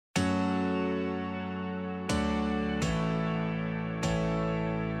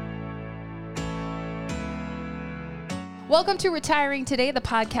Welcome to Retiring Today, the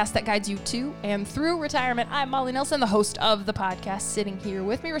podcast that guides you to and through retirement. I'm Molly Nelson, the host of the podcast. Sitting here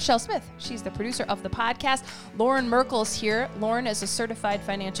with me, Rochelle Smith. She's the producer of the podcast. Lauren Merkel is here. Lauren is a certified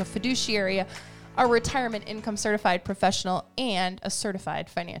financial fiduciary, a retirement income certified professional, and a certified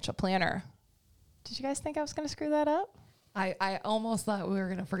financial planner. Did you guys think I was going to screw that up? I almost thought we were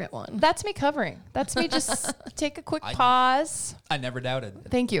going to forget one. That's me covering. That's me just take a quick pause. I never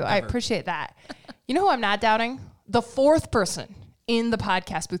doubted. Thank you. Never. I appreciate that. You know who I'm not doubting? The fourth person in the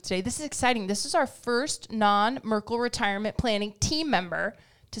podcast booth today. This is exciting. This is our first non-Merkel retirement planning team member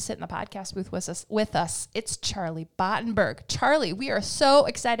to sit in the podcast booth with us. It's Charlie Bottenberg. Charlie, we are so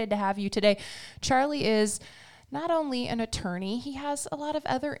excited to have you today. Charlie is not only an attorney, he has a lot of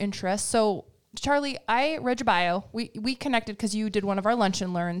other interests. So, Charlie, I read your bio. We connected because you did one of our lunch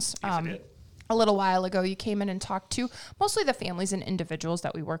and learns. Yes, I did. A little while ago, you came in and talked to mostly the families and individuals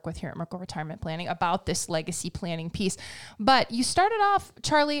that we work with here at Merkel Retirement Planning about this legacy planning piece. But you started off,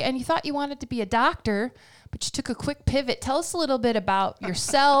 Charlie, and you thought you wanted to be a doctor, but you took a quick pivot. Tell us a little bit about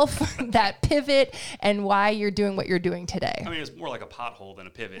yourself, that pivot, and why you're doing what you're doing today. I mean, it's more like a pothole than a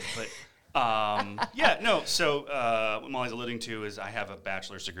pivot, but So what Molly's alluding to is I have a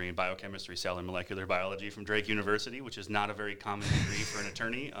bachelor's degree in biochemistry, cell and molecular biology from Drake University, which is not a very common degree for an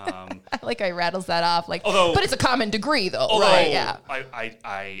attorney. Like I rattles that off, but it's a common degree though, right? Yeah.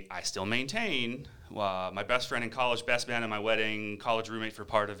 I still maintain my best friend in college, best man at my wedding, college roommate for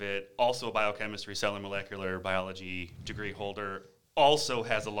part of it, also a biochemistry, cell and molecular biology degree holder. Also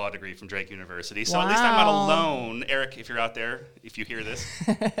has a law degree from Drake University. So At least I'm not alone. Eric, if you're out there, if you hear this,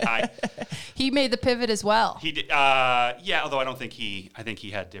 hi. He made the pivot as well. He did, although I think he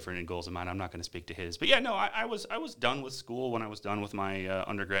had different goals in mind. I'm not going to speak to his. But yeah, no, I was done with school when I was done with my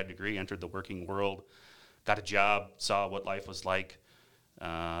undergrad degree, entered the working world, got a job, saw what life was like,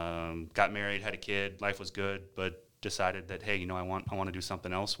 got married, had a kid, life was good, but decided that, hey, I want to do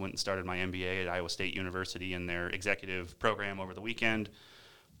something else. Went and started my MBA at Iowa State University in their executive program over the weekend.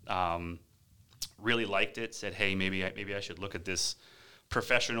 Really liked it. Said, hey, maybe I should look at this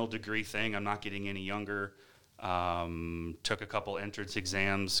professional degree thing. I'm not getting any younger. Took a couple entrance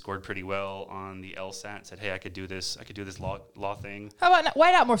exams, scored pretty well on the LSAT. Said, hey, I could do this law thing.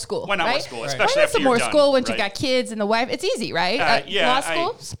 Why not more school? Why not right? more school? Right. Especially why not after some more you're school done, once right? you got kids and the wife? It's easy, right? Law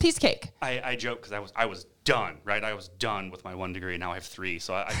school, piece of cake. I joke because I was done, right? I was done with my one degree, and now I have three.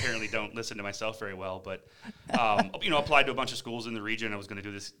 So I apparently don't listen to myself very well. But applied to a bunch of schools in the region. I was going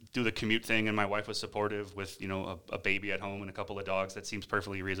to do the commute thing, and my wife was supportive with a baby at home and a couple of dogs. That seems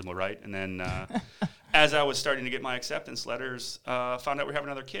perfectly reasonable, right? And then as I was starting to get my acceptance letters, found out we have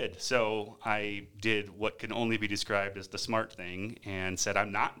another kid. So I did what can only be described as the smart thing and said,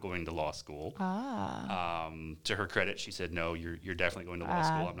 I'm not going to law school. To her credit, she said, no, you're definitely going to law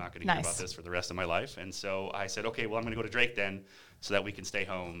school. I'm not going to hear about this for the rest of my life. And so I said, okay, well, I'm going to go to Drake then so that we can stay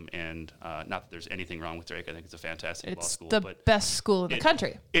home. And not that there's anything wrong with Drake. I think it's a fantastic law school. It's the best school in the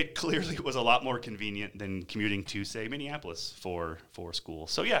country. It clearly was a lot more convenient than commuting to, say, Minneapolis for school.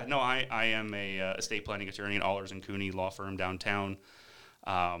 So, yeah, no, I am a estate planning attorney at Allers & Cooney law firm downtown.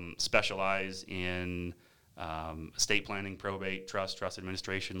 Specialize in estate planning, probate, trust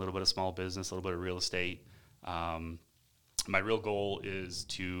administration, a little bit of small business, a little bit of real estate. My real goal is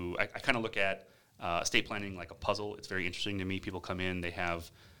I kind of look at estate planning like a puzzle. It's very interesting to me. People come in, they have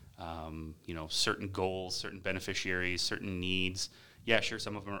certain goals, certain beneficiaries, certain needs. Yeah, sure,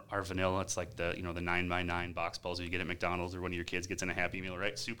 some of them are vanilla. It's like the 9x9 box puzzle you get at McDonald's or one of your kids gets in a Happy Meal,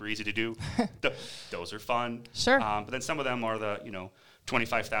 right? Super easy to do. Those are fun. Sure. But then some of them are the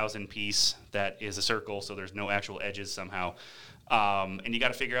 25,000 piece that is a circle, so there's no actual edges somehow. And you got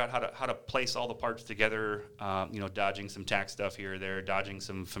to figure out how to place all the parts together, dodging some tax stuff here or there, dodging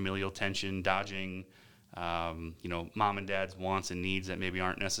some familial tension, dodging, mom and dad's wants and needs that maybe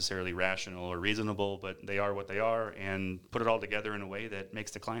aren't necessarily rational or reasonable, but they are what they are, and put it all together in a way that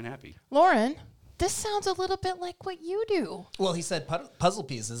makes the client happy. Lauren, this sounds a little bit like what you do. Well, he said puzzle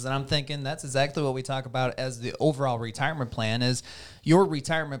pieces, and I'm thinking that's exactly what we talk about as the overall retirement plan is your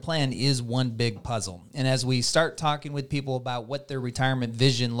retirement plan is one big puzzle. And as we start talking with people about what their retirement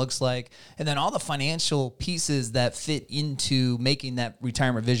vision looks like, and then all the financial pieces that fit into making that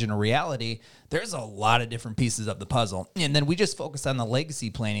retirement vision a reality, there's a lot of different pieces of the puzzle. And then we just focus on the legacy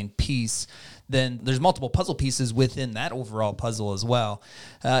planning piece. Then there's multiple puzzle pieces within that overall puzzle as well.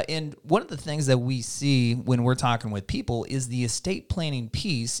 And one of the things that we see when we're talking with people is the estate planning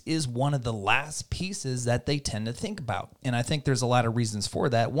piece is one of the last pieces that they tend to think about. And I think there's a lot of reasons for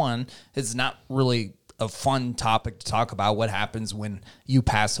that. One, it's not really a fun topic to talk about what happens when you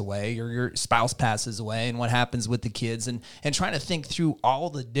pass away or your spouse passes away and what happens with the kids and trying to think through all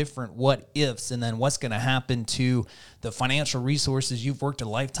the different what ifs and then what's going to happen to the financial resources you've worked a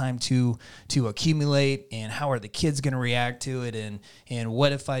lifetime to accumulate and how are the kids going to react to it and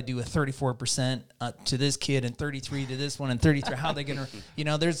what if I do a 34% to this kid and 33 to this one and 33, how are they going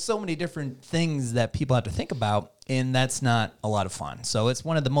to, there's so many different things that people have to think about. And that's not a lot of fun. So it's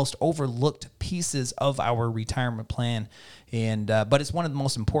one of the most overlooked pieces of our retirement plan, but it's one of the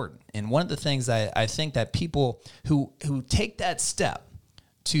most important. And one of the things I think that people who take that step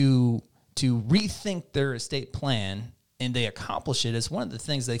to rethink their estate plan and they accomplish it is one of the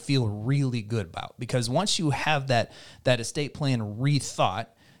things they feel really good about. Because once you have that estate plan rethought,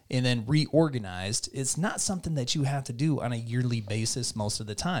 and then reorganized, it's not something that you have to do on a yearly basis most of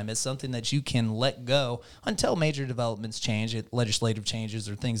the time. It's something that you can let go until major developments change, legislative changes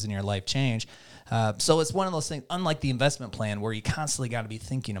or things in your life change. So it's one of those things, unlike the investment plan where you constantly got to be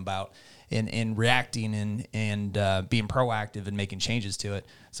thinking about and reacting and being proactive and making changes to it.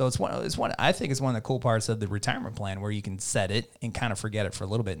 So I think it's one of the cool parts of the retirement plan where you can set it and kind of forget it for a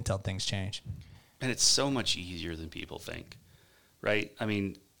little bit until things change. And it's so much easier than people think, right? I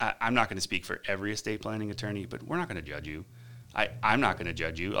mean, I'm not going to speak for every estate planning attorney, but we're not going to judge you. I'm not going to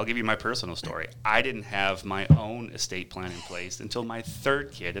judge you. I'll give you my personal story. I didn't have my own estate plan in place until my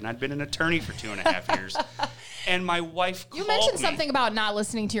third kid, and I'd been an attorney for 2.5 years. And my wife called me. You mentioned something about not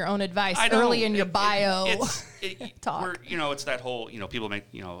listening to your own advice early in your bio talk. It's that whole,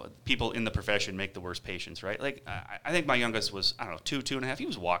 people in the profession make the worst patients, right? Like, I think my youngest was, 2.5. He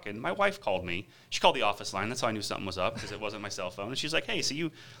was walking. My wife called me. She called the office line. That's how I knew something was up because it wasn't my cell phone. And she's like, hey, so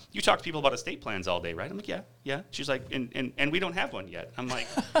you talk to people about estate plans all day, right? I'm like, yeah. She's like, and we don't have one yet. I'm like,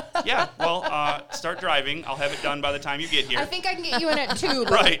 yeah, well, start driving. I'll have it done by the time you get here. I think I can get you in at 2.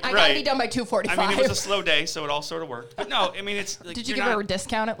 Right. I got to be done by 2:45. I mean, it was a slow day, so it all sort of worked. But no, I mean, it's like, did you give her a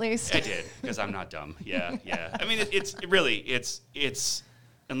discount at least? I did, because I'm not dumb. Yeah. I mean, it's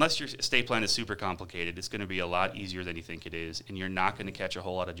unless your estate plan is super complicated, it's going to be a lot easier than you think it is, and you're not going to catch a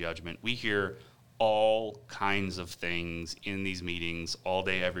whole lot of judgment. We hear all kinds of things in these meetings all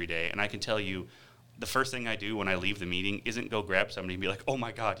day, every day, and I can tell you, the first thing I do when I leave the meeting isn't go grab somebody and be like, "Oh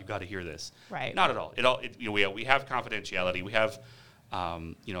my God, you got to hear this." Right. Not at all. We have confidentiality. We have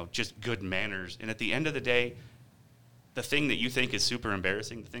just good manners. And at the end of the day, the thing that you think is super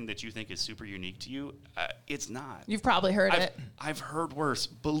embarrassing, the thing that you think is super unique to you, it's not. You've probably heard it. I've heard worse.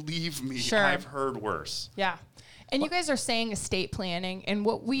 Believe me, sure. I've heard worse. Yeah. And you guys are saying estate planning, and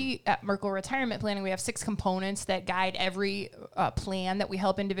what we at Merkle Retirement Planning, we have 6 components that guide every plan that we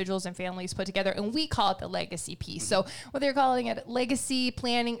help individuals and families put together, and we call it the legacy piece. So whether you're calling it legacy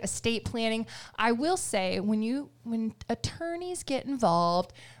planning, estate planning, I will say when attorneys get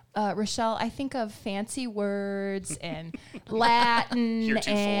involved, Rochelle, I think of fancy words and Latin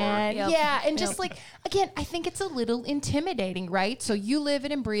and just like, again, I think it's a little intimidating, right? So you live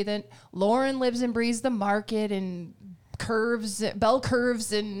it and breathe it. Lauren lives and breathes the market and bell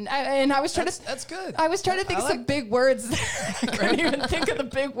curves, and I was trying that's good. I was trying to think of some big words there. I couldn't even think of the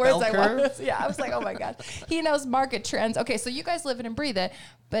big words Bell I curve? wanted. Yeah, I was like, oh my God. He knows market trends. Okay, so you guys live it and breathe it,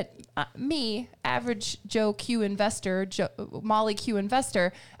 but me, average Joe Q investor, Molly Q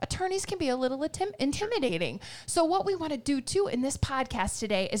investor, attorneys can be a little intimidating. So what we want to do too in this podcast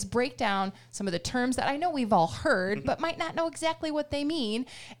today is break down some of the terms that I know we've all heard, but might not know exactly what they mean.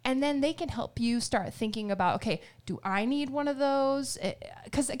 And then they can help you start thinking about, okay, do I need one of those?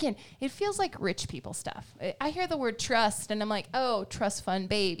 Because again, it feels like rich people stuff. I hear the word trust and I'm like, oh, trust fund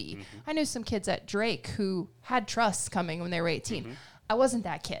baby. I knew some kids at Drake who had trusts coming when they were 18. I wasn't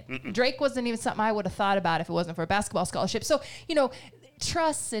that kid. Drake wasn't even something I would have thought about if it wasn't for a basketball scholarship. So,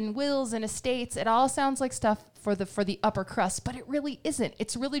 trusts and wills and estates, it all sounds like stuff for the upper crust, but it really isn't.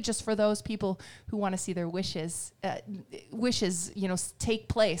 It's really just for those people who want to see their wishes take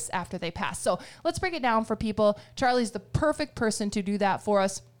place after they pass. So let's break it down for people. Charlie's the perfect person to do that for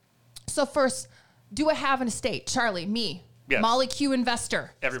us. So first, do I have an estate? Charlie, me, yes. Molly Q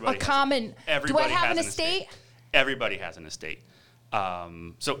investor. Everybody. Do I have an estate? Everybody has an estate.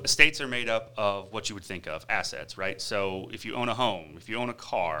 So estates are made up of what you would think of assets, right? So if you own a home, if you own a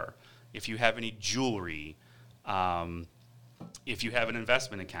car, if you have any jewelry, if you have an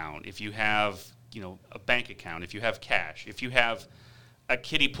investment account, if you have, a bank account, if you have cash, if you have a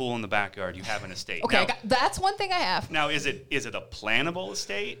kiddie pool in the backyard, you have an estate. Okay, now, that's one thing I have. Now, is it a plannable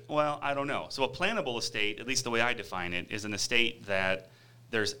estate? Well, I don't know. So a plannable estate, at least the way I define it, is an estate that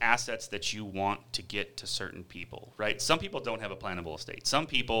there's assets that you want to get to certain people, right? Some people don't have a plannable estate. Some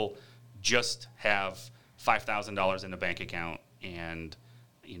people just have $5,000 in a bank account and,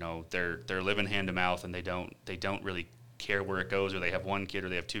 they're living hand to mouth and they don't really care where it goes, or they have one kid or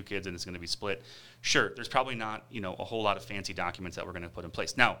they have two kids and it's going to be split. Sure, there's probably not, a whole lot of fancy documents that we're going to put in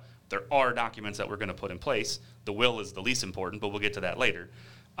place. Now, there are documents that we're going to put in place. The will is the least important, but we'll get to that later.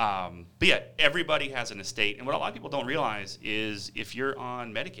 But yeah, everybody has an estate. And what a lot of people don't realize is if you're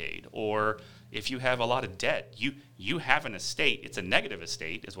on Medicaid or if you have a lot of debt, you have an estate. It's a negative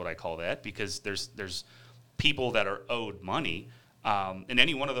estate is what I call that, because there's people that are owed money. And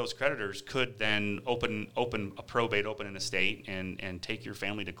any one of those creditors could then open a probate, open an estate, and take your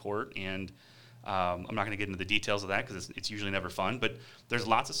family to court. And I'm not going to get into the details of that because it's usually never fun. But there's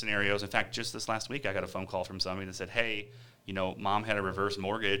lots of scenarios. In fact, just this last week, I got a phone call from somebody that said, hey, Mom had a reverse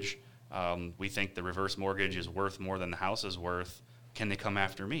mortgage. We think the reverse mortgage is worth more than the house is worth. Can they come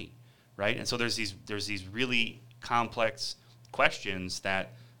after me? Right? And so there's these really complex questions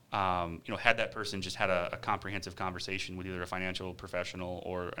that had that person just had a comprehensive conversation with either a financial professional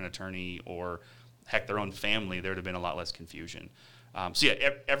or an attorney or, heck, their own family, there would have been a lot less confusion. So yeah,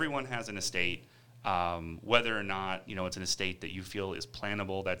 everyone has an estate. Whether or not it's an estate that you feel is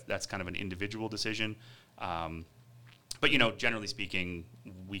plannable, that's kind of an individual decision. But generally speaking,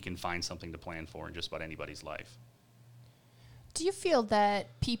 we can find something to plan for in just about anybody's life. Do you feel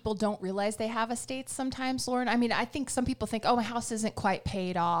that people don't realize they have estates sometimes, Lauren? I mean, I think some people think, oh, my house isn't quite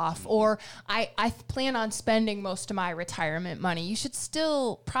paid off, or I plan on spending most of my retirement money. You should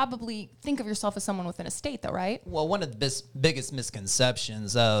still probably think of yourself as someone with an estate, though, right? Well, one of the biggest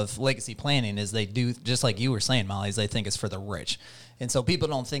misconceptions of legacy planning is they do, just like you were saying, Molly, is they think it's for the rich. And so people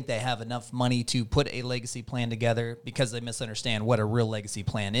don't think they have enough money to put a legacy plan together because they misunderstand what a real legacy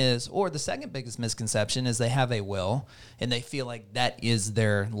plan is. Or the second biggest misconception is they have a will and they feel like that is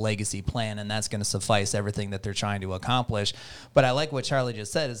their legacy plan and that's going to suffice everything that they're trying to accomplish. But I like what Charlie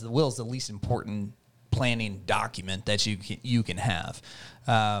just said, is the will is the least important planning document that you can have.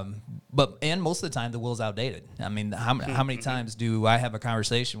 And most of the time the will's outdated. I mean, how many times do I have a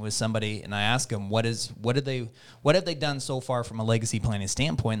conversation with somebody and I ask them what have they done so far from a legacy planning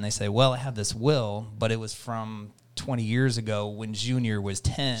standpoint, and they say, well, I have this will, but it was from 20 years ago when Junior was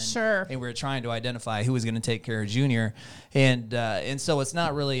 10. Sure. And we were trying to identify who was going to take care of Junior, and so it's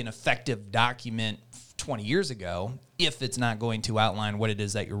not really an effective document 20 years ago if it's not going to outline what it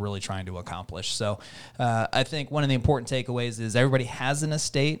is that you're really trying to accomplish. So I think one of the important takeaways is everybody has an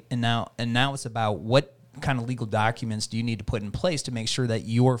estate, and now it's about what kind of legal documents do you need to put in place to make sure that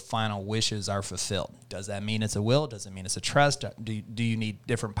your final wishes are fulfilled. Does that mean it's a will? Does it mean it's a trust? Do you need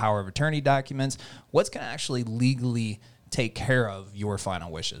different power of attorney documents? What's going to actually legally take care of your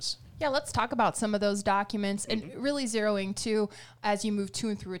final wishes? Yeah, let's talk about some of those documents and really zeroing to, as you move to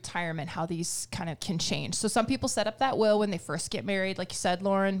and through retirement, how these kind of can change. So some people set up that will when they first get married, like you said,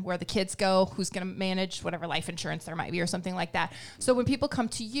 Lauren, where the kids go, who's going to manage whatever life insurance there might be or something like that. So when people come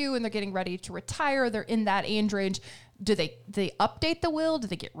to you and they're getting ready to retire, they're in that age range, do they update the will? Do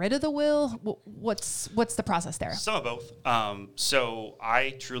they get rid of the will? What's the process there? Some of both. So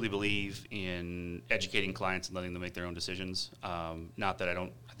I truly believe in educating clients and letting them make their own decisions. Not that I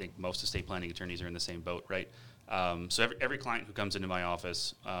think most estate planning attorneys are in the same boat, right? So every client who comes into my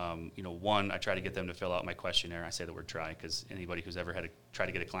office, one, I try to get them to fill out my questionnaire. I say the word try because anybody who's ever had to try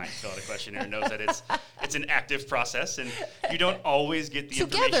to get a client to fill out a questionnaire knows that it's an active process, and you don't always get the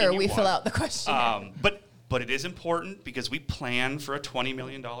information you Together we want. fill out the questionnaire. But it is important because we plan for a $20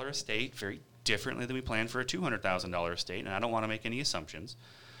 million estate very differently than we plan for a $200,000 estate, and I don't want to make any assumptions.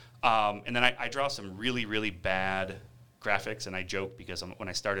 And then I draw some really, really bad graphics, and I joke because when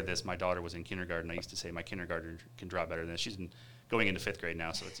I started this, my daughter was in kindergarten. I used to say my kindergartner can draw better than this. She's going into 5th grade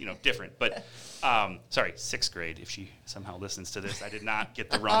now, so it's different. But 6th grade. If she somehow listens to this, I did not get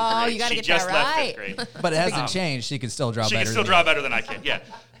the wrong grade. You gotta she get just that left right. 5th grade. But it hasn't changed. She can still draw better. She can still than draw you. better than I can. Yeah.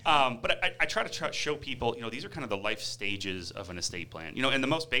 But I try to show people, these are kind of the life stages of an estate plan. And the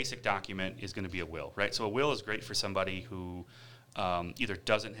most basic document is going to be a will, right? So a will is great for somebody who either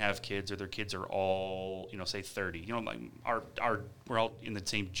doesn't have kids or their kids are all, say 30. We're all in the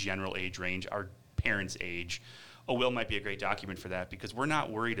same general age range, our parents' age. A will might be a great document for that because we're not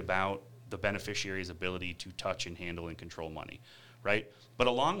worried about the beneficiary's ability to touch and handle and control money, right? But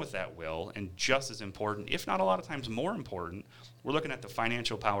along with that will, and just as important, if not a lot of times more important, we're looking at the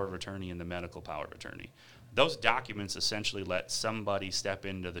financial power of attorney and the medical power of attorney. Those documents essentially let somebody step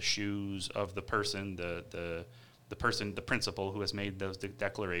into the shoes of the person, the principal who has made those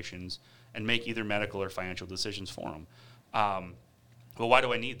declarations, and make either medical or financial decisions for them. Well, why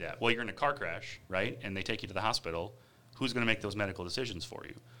do I need that? Well, you're in a car crash, right? And they take you to the hospital. Who's going to make those medical decisions for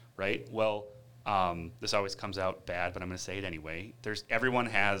you, right? Well, this always comes out bad, but I'm going to say it anyway. Everyone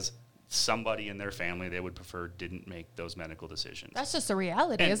has somebody in their family they would prefer didn't make those medical decisions. That's just a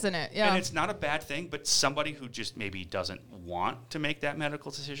reality, And- isn't it? Yeah. And it's not a bad thing, but somebody who just maybe doesn't want to make that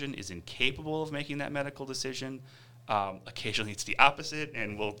medical decision, is incapable of making that medical decision. Occasionally it's the opposite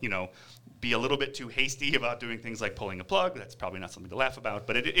and will, be a little bit too hasty about doing things like pulling a plug. That's probably not something to laugh about,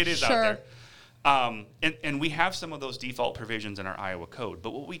 but it is out Sure. there. And we have some of those default provisions in our Iowa code,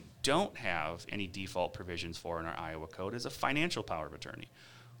 but what we don't have any default provisions for in our Iowa code is a financial power of attorney.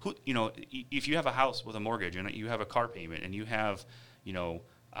 If you have a house with a mortgage and you have a car payment and you have,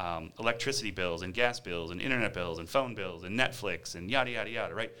 electricity bills and gas bills and internet bills and phone bills and Netflix and yada, yada,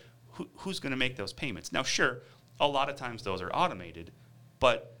 yada, right? Who's going to make those payments? Now, sure, a lot of times those are automated,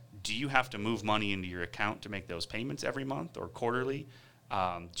 but do you have to move money into your account to make those payments every month or quarterly?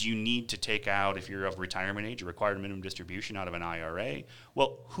 Do you need to take out, if you're of retirement age, a required minimum distribution out of an IRA?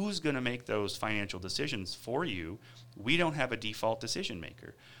 Well, who's going to make those financial decisions for you? We don't have a default decision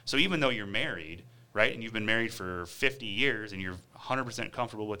maker. So even though you're married, right, and you've been married for 50 years and you're 100%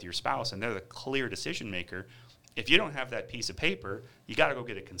 comfortable with your spouse and they're the clear decision maker, if you don't have that piece of paper, you got to go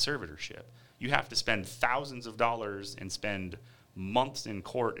get a conservatorship. You have to spend thousands of dollars and spend months in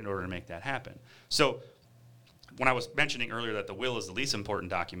court in order to make that happen. So when I was mentioning earlier that the will is the least important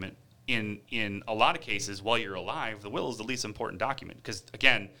document, in a lot of cases, while you're alive, the will is the least important document. Because,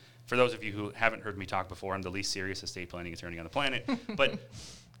 again, for those of you who haven't heard me talk before, I'm the least serious estate planning attorney on the planet. But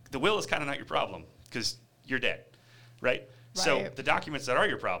the will is kind of not your problem because you're dead, right? So the documents that are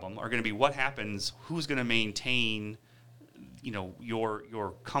your problem are going to be what happens, who's going to maintain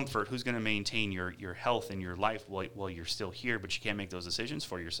your comfort, who's going to maintain your health and your life while you're still here, but you can't make those decisions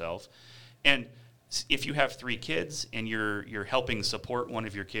for yourself. And if you have 3 kids and you're helping support one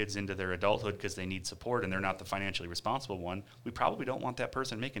of your kids into their adulthood because they need support and they're not the financially responsible one, we probably don't want that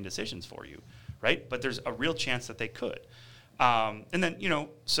person making decisions for you, right? But there's a real chance that they could. And then,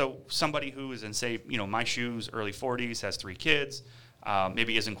 so somebody who is in, say, my shoes, early 40s, has 3 kids,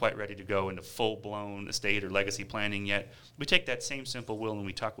 maybe isn't quite ready to go into full-blown estate or legacy planning yet, we take that same simple will and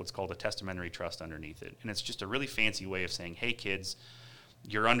we tuck what's called a testamentary trust underneath it. And it's just a really fancy way of saying, hey, kids,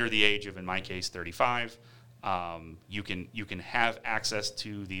 you're under the age of, in my case, 35. You can have access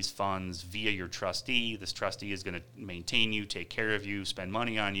to these funds via your trustee. This trustee is going to maintain you, take care of you, spend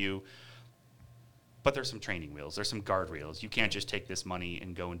money on you. But there's some training wheels. There's some guardrails. You can't just take this money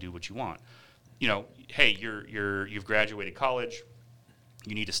and go and do what you want. Hey, you've graduated college.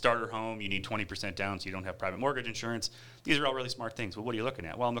 You need a starter home. You need 20% down so you don't have private mortgage insurance. These are all really smart things. Well, what are you looking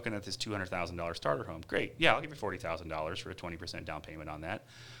at? Well, I'm looking at this $200,000 starter home. Great. Yeah, I'll give you $40,000 for a 20% down payment on that.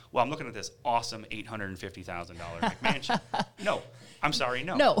 Well, I'm looking at this awesome $850,000 McMansion. No, I'm sorry,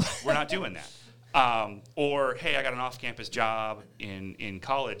 no. We're not doing that. Or, hey, I got an off-campus job in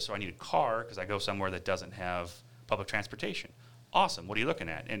college, so I need a car because I go somewhere that doesn't have public transportation. Awesome. What are you looking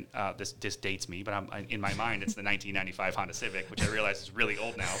at? And this dates me, but in my mind, it's the 1995 Honda Civic, which I realize is really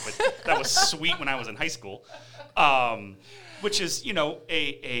old now, but that was sweet when I was in high school. Which is,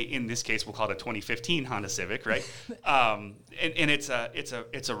 in this case, we'll call it a 2015 Honda Civic, right? And it's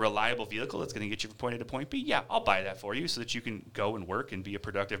a reliable vehicle. It's going to get you from point A to point B. Yeah, I'll buy that for you so that you can go and work and be a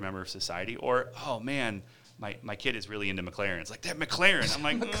productive member of society. Or, oh man, my kid is really into McLaren. It's like, that McLaren. I'm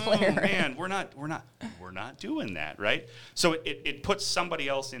like, McLaren. Man, we're not doing that, right? So it puts somebody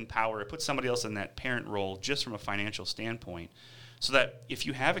else in power. It puts somebody else in that parent role just from a financial standpoint, so that if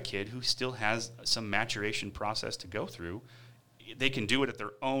you have a kid who still has some maturation process to go through, they can do it at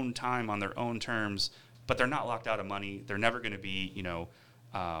their own time on their own terms, but they're not locked out of money. They're never going to be,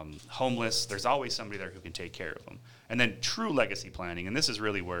 homeless. There's always somebody there who can take care of them. And then true legacy planning, and this is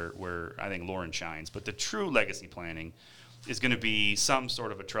really where I think Lauren shines, but the true legacy planning is going to be some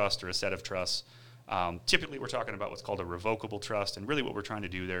sort of a trust or a set of trusts. Typically, we're talking about what's called a revocable trust, and really what we're trying to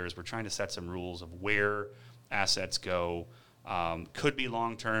do there is we're trying to set some rules of where assets go. Could be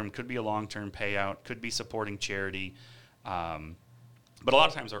long-term, could be a long-term payout, could be supporting charity. But a lot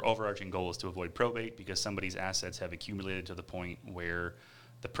of times our overarching goal is to avoid probate because somebody's assets have accumulated to the point where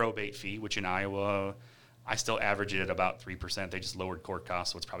the probate fee, which in Iowa, I still average it at about 3%. They just lowered court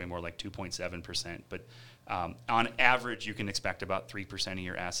costs, so it's probably more like 2.7%. But on average, you can expect about 3% of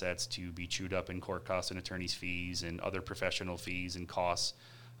your assets to be chewed up in court costs and attorney's fees and other professional fees and costs.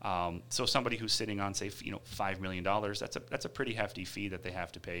 So somebody who's sitting on, say, $5 million, that's a pretty hefty fee that they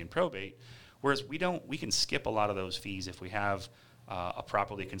have to pay in probate. Whereas we can skip a lot of those fees if we have a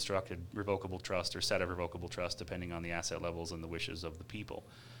properly constructed revocable trust or set of revocable trusts, depending on the asset levels and the wishes of the people.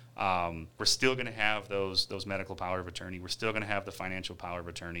 We're still going to have those medical power of attorney. We're still going to have the financial power of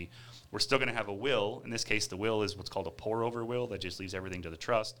attorney. We're still going to have a will. In this case, the will is what's called a pour-over will that just leaves everything to the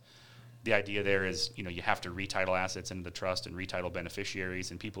trust. The idea there is, you have to retitle assets into the trust and retitle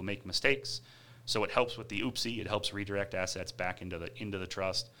beneficiaries, and people make mistakes. So it helps with the oopsie. It helps redirect assets back into the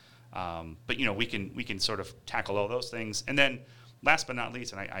trust. But we can sort of tackle all those things. And then last but not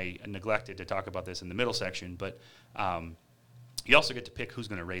least, and I neglected to talk about this in the middle section, but you also get to pick who's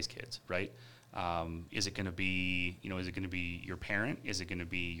going to raise kids, right? Is it going to be your parent? Is it going to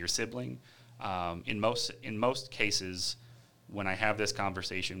be your sibling? In most cases, when I have this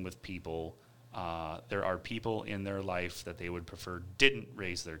conversation with people, there are people in their life that they would prefer didn't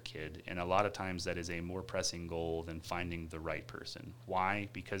raise their kid, and a lot of times that is a more pressing goal than finding the right person. Why?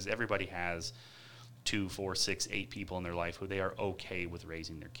 Because everybody has 2, 4, 6, 8 people in their life who they are okay with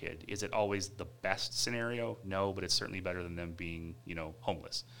raising their kid. Is it always the best scenario? No, but it's certainly better than them being,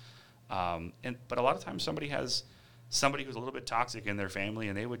 homeless. But a lot of times somebody has somebody who's a little bit toxic in their family,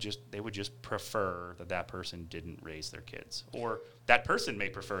 and they would just prefer that person didn't raise their kids, or that person may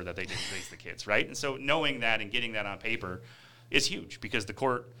prefer that they didn't raise the kids, right? And so knowing that and getting that on paper is huge, because the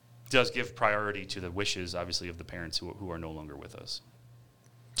court does give priority to the wishes, obviously, of the parents who are no longer with us.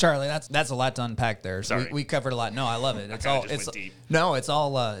 Charlie, that's a lot to unpack there. So Sorry. we covered a lot. No, I love it. It's went deep. No, it's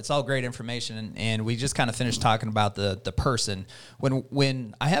all great information, and we just kind of finished talking about the person.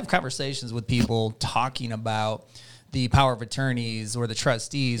 When I have conversations with people talking about the power of attorneys or the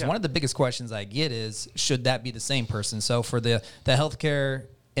trustees, one of the biggest questions I get is, should that be the same person? So for the healthcare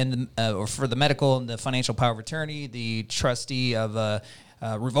and or for the medical and the financial power of attorney, the trustee of a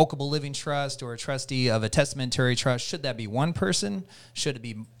revocable living trust or a trustee of a testamentary trust, should that be one person? Should it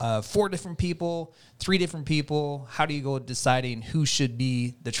be 4 different people, 3 different people? How do you go deciding who should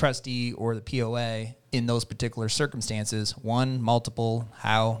be the trustee or the POA in those particular circumstances? One, multiple,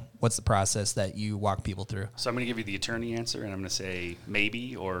 how? What's the process that you walk people through? So I'm going to give you the attorney answer, and I'm going to say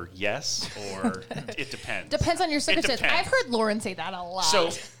maybe or yes or it depends. Depends on your circumstance. depends. I've heard Lauren say that a lot.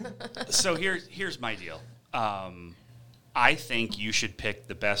 So here's my deal. I think you should pick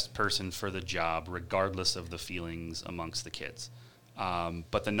the best person for the job, regardless of the feelings amongst the kids.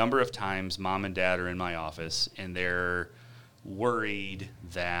 But the number of times mom and dad are in my office and they're worried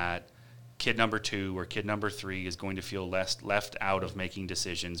that kid number 2 or kid number 3 is going to feel left out of making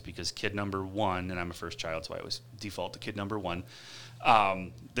decisions because kid number 1, and I'm a first child, so I always default to kid number 1,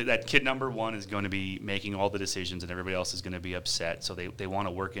 that kid number 1 is going to be making all the decisions and everybody else is going to be upset. So they want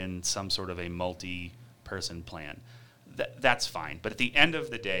to work in some sort of a multi-person plan. That's fine. But at the end of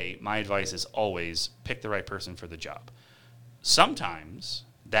the day, my advice is always pick the right person for the job. Sometimes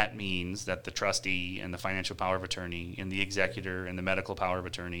that means that the trustee and the financial power of attorney and the executor and the medical power of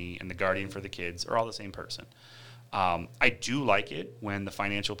attorney and the guardian for the kids are all the same person. I do like it when the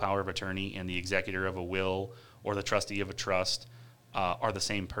financial power of attorney and the executor of a will or the trustee of a trust are the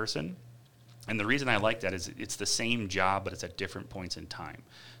same person. And the reason I like that is it's the same job, but it's at different points in time.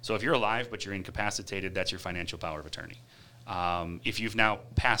 So if you're alive but you're incapacitated, that's your financial power of attorney. If you've now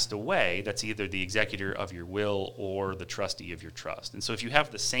passed away, that's either the executor of your will or the trustee of your trust. And so if you have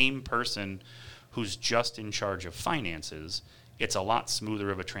the same person who's just in charge of finances, it's a lot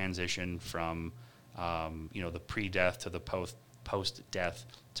smoother of a transition from the pre-death to the post-death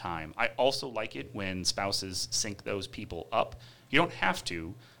time. I also like it when spouses sync those people up. You don't have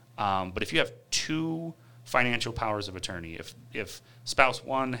to. But if you have 2 financial powers of attorney, if spouse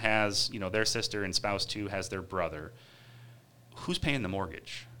 1 has their sister and spouse 2 has their brother, who's paying the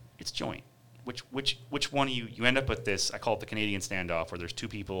mortgage? It's joint. Which one of you end up with this? I call it the Canadian standoff, where there's 2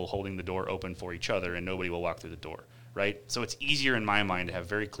 people holding the door open for each other and nobody will walk through the door, right? So it's easier in my mind to have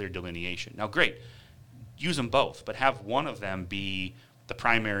very clear delineation. Now, great, use them both, but have one of them be the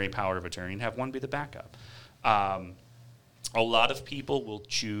primary power of attorney and have one be the backup. A lot of people will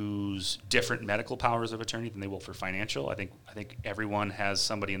choose different medical powers of attorney than they will for financial. I think everyone has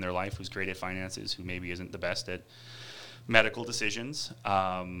somebody in their life who's great at finances who maybe isn't the best at medical decisions.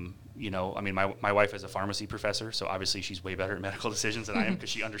 My wife is a pharmacy professor, so obviously she's way better at medical decisions than I am because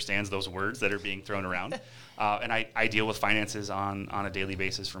she understands those words that are being thrown around. And I deal with finances on a daily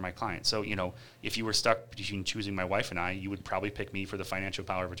basis for my clients. So, if you were stuck between choosing my wife and I, you would probably pick me for the financial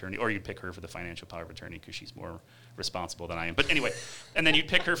power of attorney, or you'd pick her for the financial power of attorney because she's more responsible than I am. But anyway, and then you'd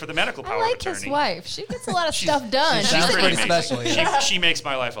pick her for the medical power of attorney. his wife. She gets a lot of stuff done. Sounds pretty amazing. special. Yeah. She makes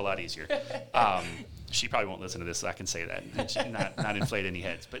my life a lot easier. She probably won't listen to this, so I can say that. Not inflate any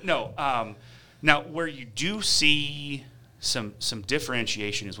heads. But no. Now, where you do see some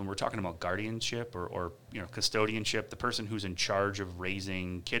differentiation is when we're talking about guardianship or custodianship, the person who's in charge of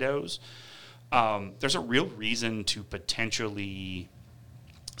raising kiddos. There's a real reason to potentially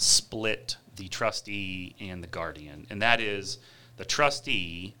split the trustee and the guardian, and that is the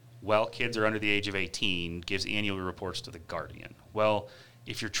trustee, while kids are under the age of 18, gives annual reports to the guardian. Well,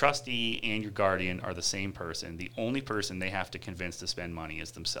 if your trustee and your guardian are the same person, the only person they have to convince to spend money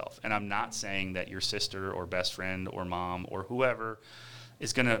is themselves. And I'm not saying that your sister or best friend or mom or whoever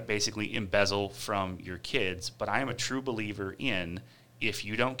is going to basically embezzle from your kids, but I am a true believer in if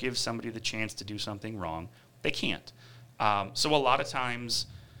you don't give somebody the chance to do something wrong, they can't. So a lot of times,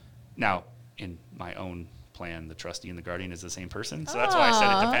 now in my own plan, the trustee and the guardian is the same person, so that's why I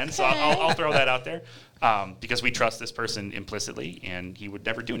said it depends. Okay. So I'll throw that out there because we trust this person implicitly, and he would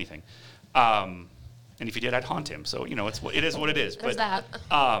never do anything. And if he did, I'd haunt him. So it is what it is. There's But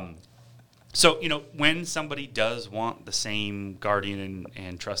that. so when somebody does want the same guardian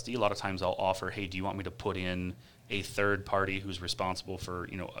and trustee, a lot of times I'll offer, hey, do you want me to put in a third party who's responsible for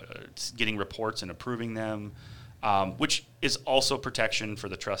getting reports and approving them, which is also protection for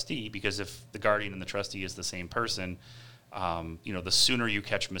the trustee, because if the guardian and the trustee is the same person, the sooner you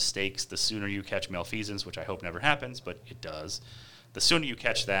catch mistakes, the sooner you catch malfeasance, which I hope never happens, but it does. The sooner you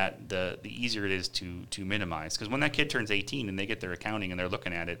catch that, the easier it is to minimize. Because when that kid turns 18 and they get their accounting and they're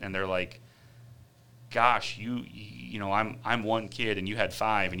looking at it and they're like, gosh, I'm one kid and you had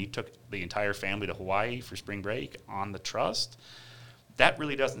 5 and you took the entire family to Hawaii for spring break on the trust. That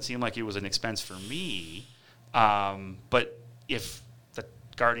really doesn't seem like it was an expense for me. But if the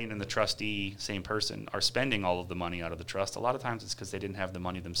guardian and the trustee, same person, are spending all of the money out of the trust, a lot of times it's because they didn't have the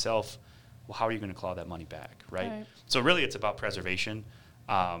money themselves. Well, how are you going to claw that money back, right? So really it's about preservation.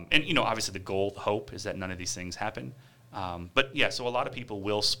 And obviously the goal, the hope is that none of these things happen. But yeah, so a lot of people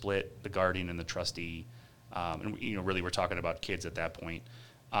will split the guardian and the trustee. And really we're talking about kids at that point.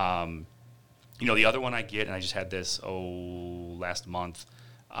 The other one I get, and I just had this, last month,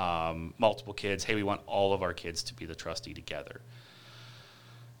 multiple kids, hey, we want all of our kids to be the trustee together.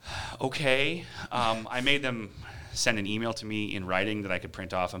 Okay. I made them send an email to me in writing that I could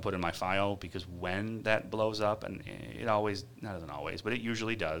print off and put in my file, because when that blows up, and it always, not doesn't always, but it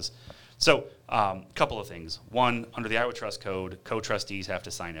usually does. So a couple of things. One, under the Iowa Trust Code, co-trustees have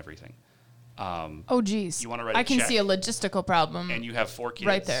to sign everything. Oh, geez. You want to write a I can check, see a logistical problem and you have 4 kids.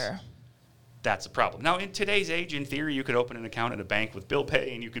 right there. That's a problem. Now, in today's age, in theory, you could open an account at a bank with bill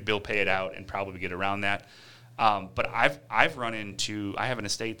pay, and you could bill pay it out and probably get around that. But I've run into, I have an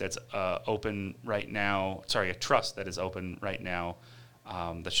estate that's open right now, a trust that is open right now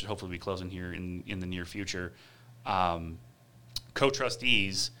that should hopefully be closing here in the near future.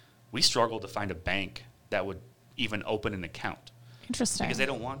 Co-trustees, we struggle to find a bank that would even open an account. Interesting. Because they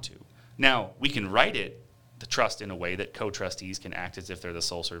don't want to. Now, we can write the trust in a way that co-trustees can act as if they're the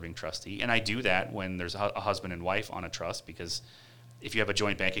sole serving trustee. And I do that when there's a husband and wife on a trust, because if you have a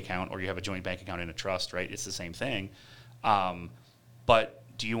joint bank account or you have a joint bank account in a trust, right, it's the same thing. But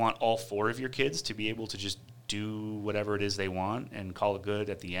do you want all 4 of your kids to be able to just do whatever it is they want and call it good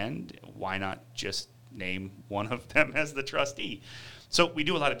at the end? Why not just name one of them as the trustee? So we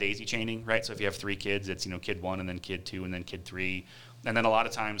do a lot of daisy chaining, right? So if you have 3 kids, it's, kid 1 and then kid 2 and then kid 3. And then a lot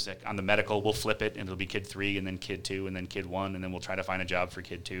of times on the medical, we'll flip it and it'll be kid 3 and then kid 2 and then kid 1, and then we'll try to find a job for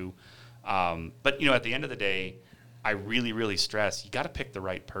kid 2. But, at the end of the day, I really, really stress you got to pick the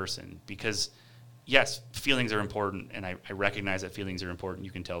right person, because, yes, feelings are important, and I recognize that feelings are important.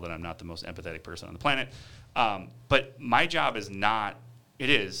 You can tell that I'm not the most empathetic person on the planet. But my job is not, it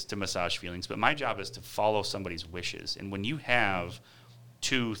is to massage feelings, but my job is to follow somebody's wishes. And when you have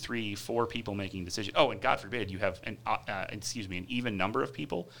 2, 3, 4 people making decisions. Oh, and God forbid you have an even number of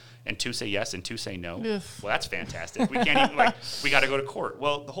people, and 2 say yes and 2 say no. Ugh. Well, that's fantastic. We can't even we got to go to court.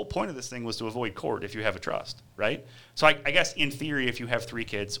 Well, the whole point of this thing was to avoid court if you have a trust, right? So I guess in theory, if you have 3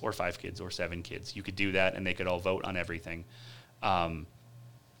 kids or 5 kids or 7 kids, you could do that and they could all vote on everything.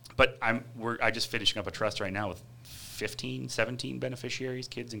 But I just finishing up a trust right now with 15, 17 beneficiaries,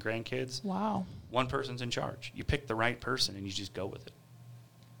 kids and grandkids. Wow. One person's in charge. You pick the right person and you just go with it.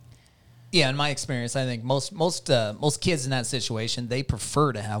 Yeah, in my experience, I think most kids in that situation, they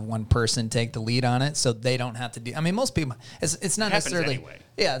prefer to have one person take the lead on it, so they don't have to do. I mean, most people, it's not necessarily. Anyway.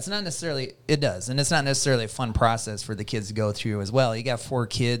 Yeah, it's not necessarily. It does, and it's not necessarily a fun process for the kids to go through as well. You got 4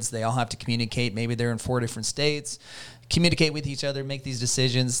 kids; they all have to communicate. Maybe they're in 4 different states. Communicate with each other, make these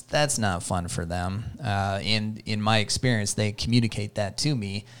decisions. That's not fun for them. In my experience, they communicate that to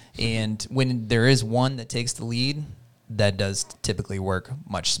me, and when there is one that takes the lead, that does typically work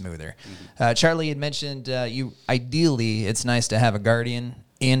much smoother. Mm-hmm. Charlie had mentioned ideally it's nice to have a guardian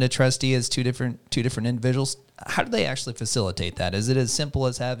and a trustee as two different individuals. How do they actually facilitate that? Is it as simple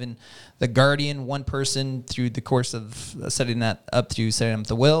as having the guardian, one person, through the course of setting up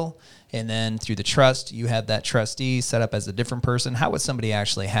the will, and then through the trust, you have that trustee set up as a different person? How would somebody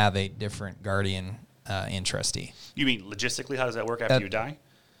actually have a different guardian and trustee? You mean logistically, how does that work after you die?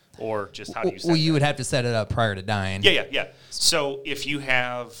 or just how do you set Well, you that? would have to set it up prior to dying. Yeah. So if you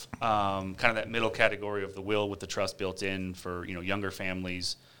have kind of that middle category of the will with the trust built in for younger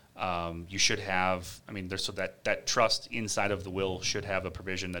families, you should have. I mean, there's so that trust inside of the will should have a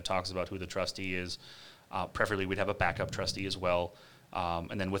provision that talks about who the trustee is. Preferably, we'd have a backup trustee as well.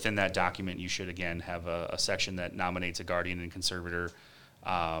 And then within that document, you should again have a section that nominates a guardian and conservator.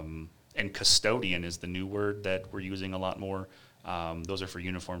 And custodian is the new word that we're using a lot more. Those are for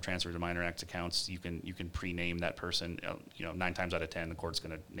uniform transfer to minor acts accounts. You can pre-name that person. 9 times out of 10, the court's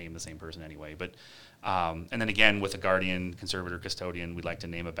going to name the same person anyway. But and then again, with a guardian, conservator, custodian, we'd like to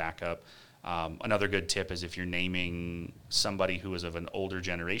name a backup. Another good tip is if you're naming somebody who is of an older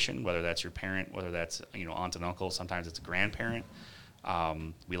generation, whether that's your parent, whether that's aunt and uncle, sometimes it's a grandparent.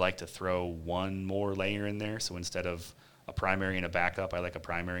 We like to throw one more layer in there. So instead of a primary and a backup, I like a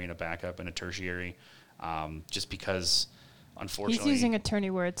primary and a backup and a tertiary, just because. Unfortunately, He's using attorney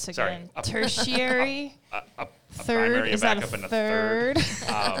words again. Sorry, tertiary, a third, primary, a is that backup, a and a third?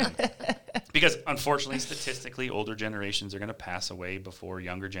 Because unfortunately, statistically, older generations are going to pass away before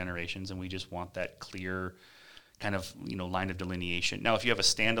younger generations, and we just want that clear kind of line of delineation. Now, if you have a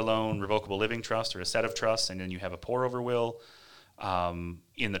standalone revocable living trust or a set of trusts, and then you have a pour-over will,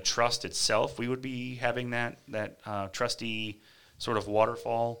 in the trust itself, we would be having that trustee sort of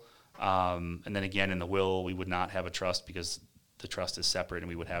waterfall. And then again, in the will, we would not have a trust because the trust is separate, and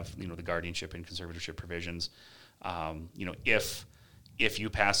we would have the guardianship and conservatorship provisions. If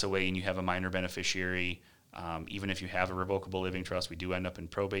you pass away and you have a minor beneficiary, even if you have a revocable living trust, we do end up in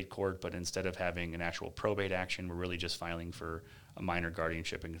probate court. But instead of having an actual probate action, we're really just filing for a minor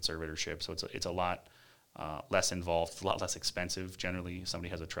guardianship and conservatorship. So it's a lot less involved. It's a lot less expensive. Generally, if somebody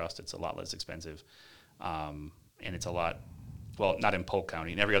has a trust, it's a lot less expensive, and it's a lot. Well, not in Polk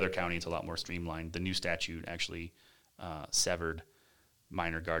County. In every other county, it's a lot more streamlined. The new statute actually severed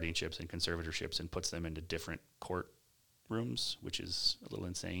minor guardianships and conservatorships and puts them into different court rooms, which is a little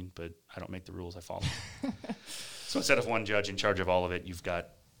insane, but I don't make the rules, I follow. So instead of one judge in charge of all of it, you've got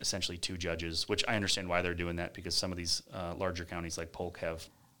essentially 2 judges, which I understand why they're doing that, because some of these larger counties like Polk have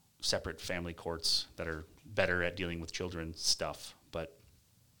separate family courts that are better at dealing with children's stuff. But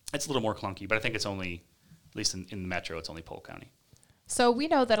it's a little more clunky, but I think it's only, at least in the metro, it's only Polk County. So we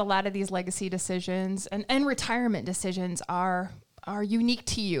know that a lot of these legacy decisions and retirement decisions are unique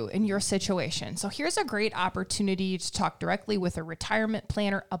to you in your situation. So here's a great opportunity to talk directly with a retirement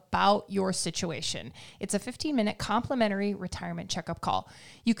planner about your situation. It's a 15-minute complimentary retirement checkup call.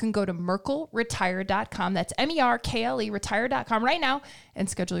 You can go to merkleretire.com. That's MERKLE retire.com right now and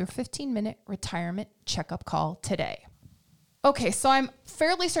schedule your 15-minute retirement checkup call today. Okay, so I'm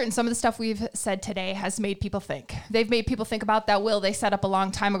fairly certain some of the stuff we've said today has made people think. They've made people think about that will they set up a long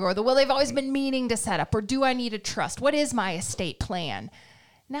time ago, or the will they've always been meaning to set up, or do I need a trust? What is my estate plan?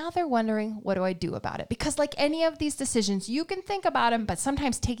 Now they're wondering, what do I do about it? Because like any of these decisions, you can think about them, but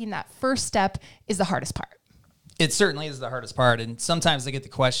sometimes taking that first step is the hardest part. It certainly is the hardest part. And sometimes they get the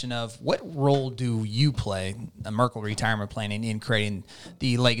question of, what role do you play, a Merkle Retirement Planning, in creating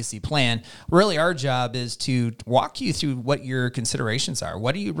the legacy plan? Really, our job is to walk you through what your considerations are.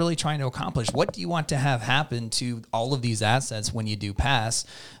 What are you really trying to accomplish? What do you want to have happen to all of these assets when you do pass?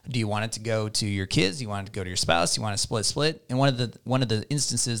 Do you want it to go to your kids? Do you want it to go to your spouse? Do you want to split? And one of the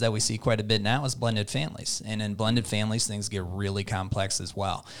instances that we see quite a bit now is blended families. And in blended families, things get really complex as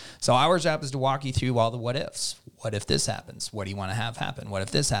well. So our job is to walk you through all the what ifs. What if this happens? What do you want to have happen? What if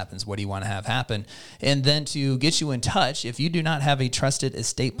this happens? What do you want to have happen? And then to get you in touch, if you do not have a trusted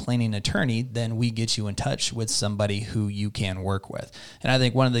estate planning attorney, then we get you in touch with somebody who you can work with. And I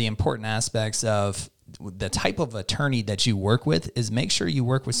think one of the important aspects of the type of attorney that you work with is make sure you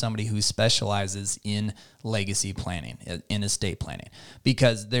work with somebody who specializes in legacy planning, in estate planning,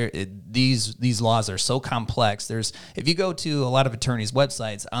 because these laws are so complex. If you go to a lot of attorneys'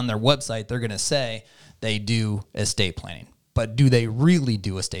 websites, on their website, they're going to say they do estate planning. But do they really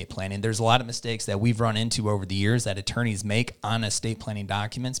do estate planning? There's a lot of mistakes that we've run into over the years that attorneys make on estate planning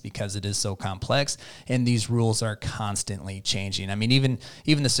documents because it is so complex, and these rules are constantly changing. I mean, even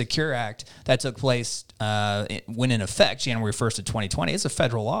the Secure Act that took place went in effect January 1st of 2020. It's a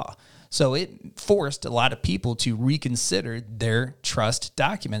federal law. So it forced a lot of people to reconsider their trust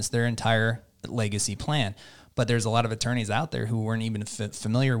documents, their entire legacy plan. But there's a lot of attorneys out there who weren't even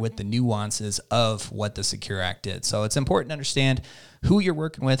familiar with the nuances of what the Secure Act did. So it's important to understand who you're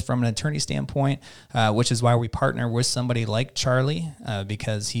working with from an attorney standpoint, which is why we partner with somebody like Charlie,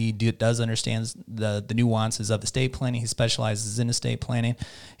 because he does understand the nuances of estate planning. He specializes in estate planning.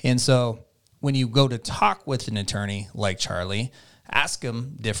 And so when you go to talk with an attorney like Charlie, ask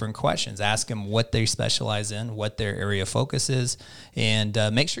them different questions. Ask them what they specialize in, what their area of focus is, and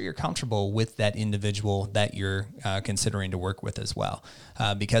make sure you're comfortable with that individual that you're considering to work with as well,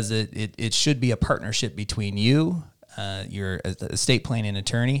 because it should be a partnership between you, your estate planning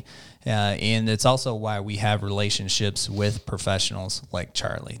attorney, and it's also why we have relationships with professionals like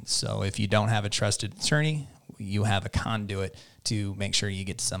Charlie. So if you don't have a trusted attorney, you have a conduit to make sure you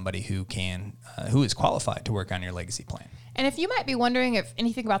get to somebody who is qualified to work on your legacy plan. And if you might be wondering if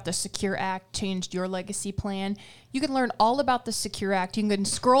anything about the Secure Act changed your legacy plan, you can learn all about the Secure Act. You can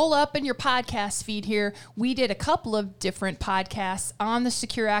scroll up in your podcast feed here. We did a couple of different podcasts on the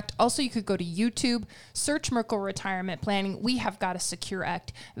Secure Act. Also, you could go to YouTube, search Merkle Retirement Planning. We have got a Secure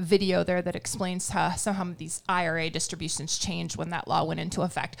Act video there that explains how some of these IRA distributions changed when that law went into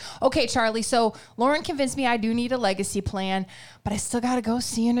effect. Okay, Charlie, so Lauren convinced me I do need a legacy plan, but I still got to go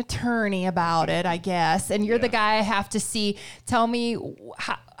see an attorney about it, I guess. And you're the guy I have to see. Tell me,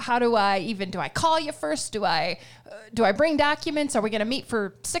 how do I call you first? Do I bring documents? Are we going to meet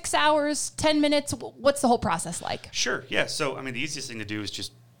for 6 hours, 10 minutes? What's the whole process like? Sure. Yeah. So, I mean, the easiest thing to do is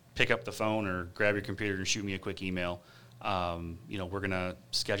just pick up the phone or grab your computer and shoot me a quick email. We're going to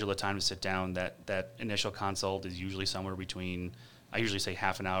schedule a time to sit down. That initial consult is usually somewhere between, I usually say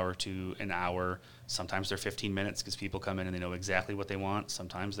half an hour to an hour. Sometimes they're 15 minutes because people come in and they know exactly what they want.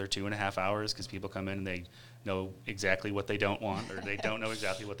 Sometimes they're 2.5 hours because people come in and they know exactly what they don't want, or they don't know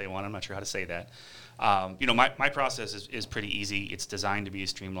exactly what they want. I'm not sure how to say that. My process is pretty easy. It's designed to be as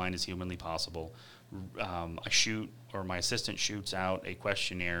streamlined as humanly possible. My assistant shoots out a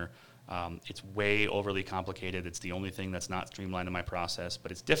questionnaire. It's way overly complicated. It's the only thing that's not streamlined in my process,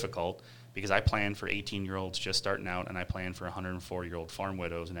 but it's difficult because I plan for 18-year-olds just starting out, and I plan for 104-year-old farm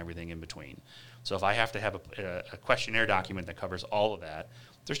widows and everything in between. So if I have to have a questionnaire document that covers all of that,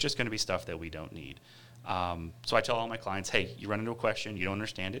 there's just going to be stuff that we don't need. So I tell all my clients, hey, you run into a question, you don't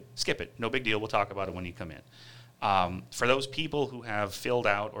understand it, skip it. No big deal. We'll talk about it when you come in. For those people who have filled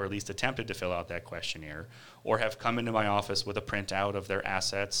out or at least attempted to fill out that questionnaire or have come into my office with a printout of their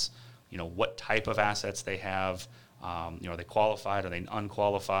assets, what type of assets they have, are they qualified, are they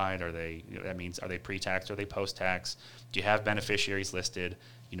unqualified, are they pre-tax, are they post-tax, do you have beneficiaries listed,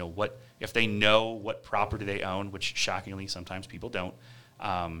 what if they know what property they own, which shockingly sometimes people don't.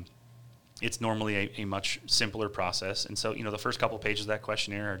 It's normally a much simpler process. And so, the first couple of pages of that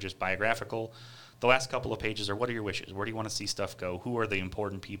questionnaire are just biographical. The last couple of pages are, what are your wishes? Where do you want to see stuff go? Who are the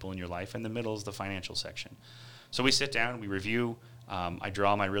important people in your life? And the middle is the financial section. So we sit down, we review. I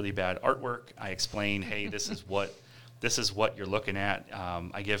draw my really bad artwork. I explain, hey, this is what you're looking at.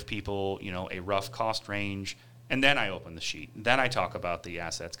 I give people, a rough cost range. And then I open the sheet. Then I talk about the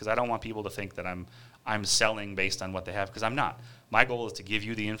assets because I don't want people to think that I'm selling based on what they have, because I'm not. My goal is to give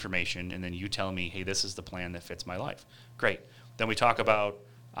you the information, and then you tell me, hey, this is the plan that fits my life. Great. Then we talk about,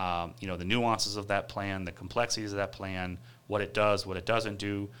 the nuances of that plan, the complexities of that plan, what it does, what it doesn't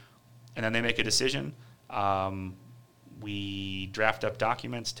do, and then they make a decision. We draft up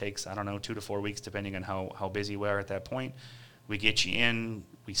documents. Takes, 2 to 4 weeks, depending on how busy we are at that point. We get you in.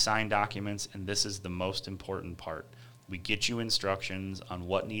 We sign documents, and this is the most important part. We get you instructions on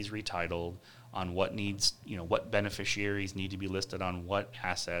what needs retitled, on what needs, what beneficiaries need to be listed on what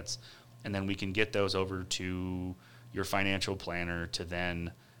assets, and then we can get those over to your financial planner to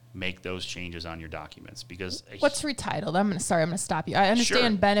then make those changes on your documents. Because what's retitled? I'm going to stop you. I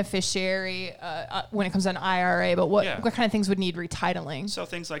understand beneficiary when it comes to an IRA, but what kind of things would need retitling? So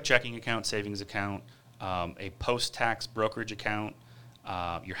things like checking account, savings account, a post-tax brokerage account,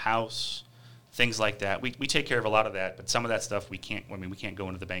 your house, things like that. We take care of a lot of that, but some of that stuff we can't go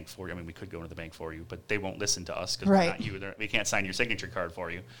into the bank for you. We could go into the bank for you, but they won't listen to us because we're not you. We can't sign your signature card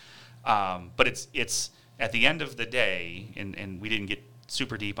for you. But it's at the end of the day, and we didn't get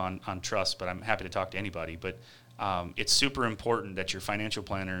super deep on trust, but I'm happy to talk to anybody. But it's super important that your financial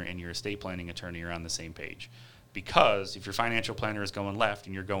planner and your estate planning attorney are on the same page. Because if your financial planner is going left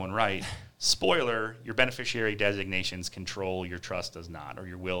and you're going right, spoiler, your beneficiary designations control, your trust does not, or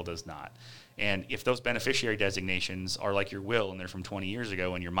your will does not. And if those beneficiary designations are like your will and they're from 20 years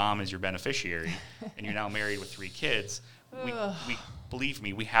ago and your mom is your beneficiary and you're now married with 3 kids, we believe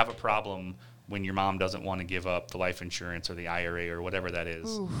me, we have a problem when your mom doesn't want to give up the life insurance or the IRA or whatever that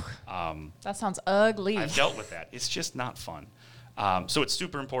is. That sounds ugly. I've dealt with that. It's just not fun. So it's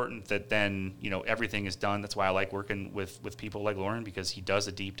super important that then, everything is done. That's why I like working with people like Lauren, because he does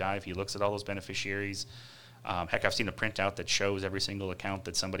a deep dive. He looks at all those beneficiaries. Heck, I've seen a printout that shows every single account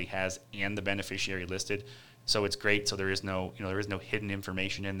that somebody has and the beneficiary listed. So it's great. So there is no hidden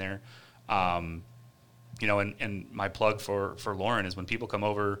information in there. And my plug for Lauren is when people come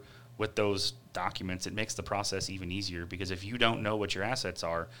over with those documents, it makes the process even easier, because if you don't know what your assets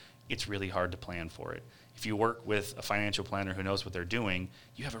are, it's really hard to plan for it. If you work with a financial planner who knows what they're doing,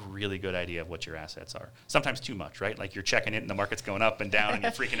 you have a really good idea of what your assets are. Sometimes too much, right? Like you're checking it and the market's going up and down and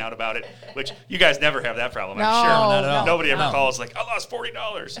you're freaking out about it, which you guys never have that problem, I'm sure. not at all. Nobody ever calls like, I lost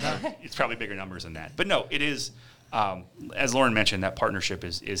 $40. It's probably bigger numbers than that. But no, it is, as Lauren mentioned, that partnership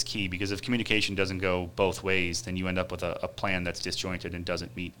is key, because if communication doesn't go both ways, then you end up with a plan that's disjointed and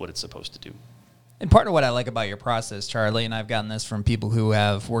doesn't meet what it's supposed to do. And part of what I like about your process, Charlie, and I've gotten this from people who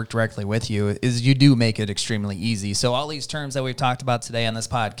have worked directly with you, is you do make it extremely easy. So all these terms that we've talked about today on this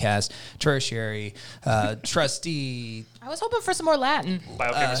podcast, tertiary, trustee. I was hoping for some more Latin.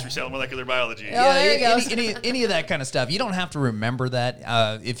 Biochemistry, cell molecular biology. Oh, there you go. Any of that kind of stuff. You don't have to remember that.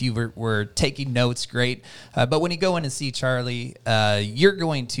 If you were taking notes, great. But when you go in and see Charlie, you're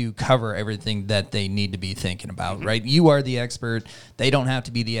going to cover everything that they need to be thinking about, right? You are the expert. They don't have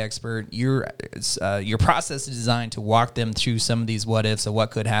to be the expert. Your process is designed to walk them through some of these what ifs of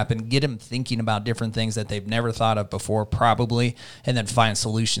what could happen, get them thinking about different things that they've never thought of before, probably, and then find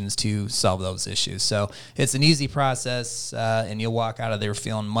solutions to solve those issues. So it's an easy process. And you'll walk out of there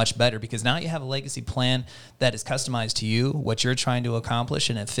feeling much better, because now you have a legacy plan that is customized to you, what you're trying to accomplish,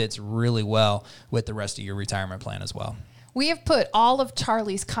 and it fits really well with the rest of your retirement plan as well. We have put all of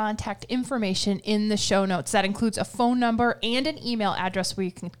Charlie's contact information in the show notes. That includes a phone number and an email address where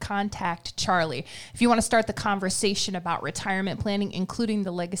you can contact Charlie. If you want to start the conversation about retirement planning, including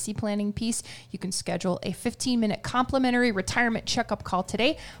the legacy planning piece, you can schedule a 15-minute complimentary retirement checkup call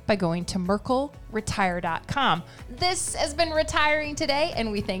today by going to merkelretire.com. This has been Retiring Today,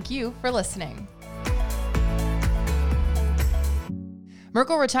 and we thank you for listening.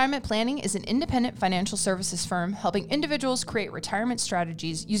 Merkel Retirement Planning is an independent financial services firm helping individuals create retirement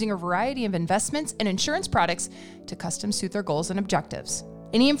strategies using a variety of investments and insurance products to custom suit their goals and objectives.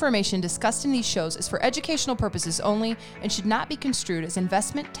 Any information discussed in these shows is for educational purposes only and should not be construed as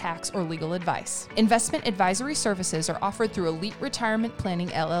investment, tax, or legal advice. Investment advisory services are offered through Elite Retirement Planning,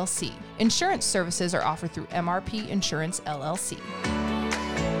 LLC. Insurance services are offered through MRP Insurance, LLC.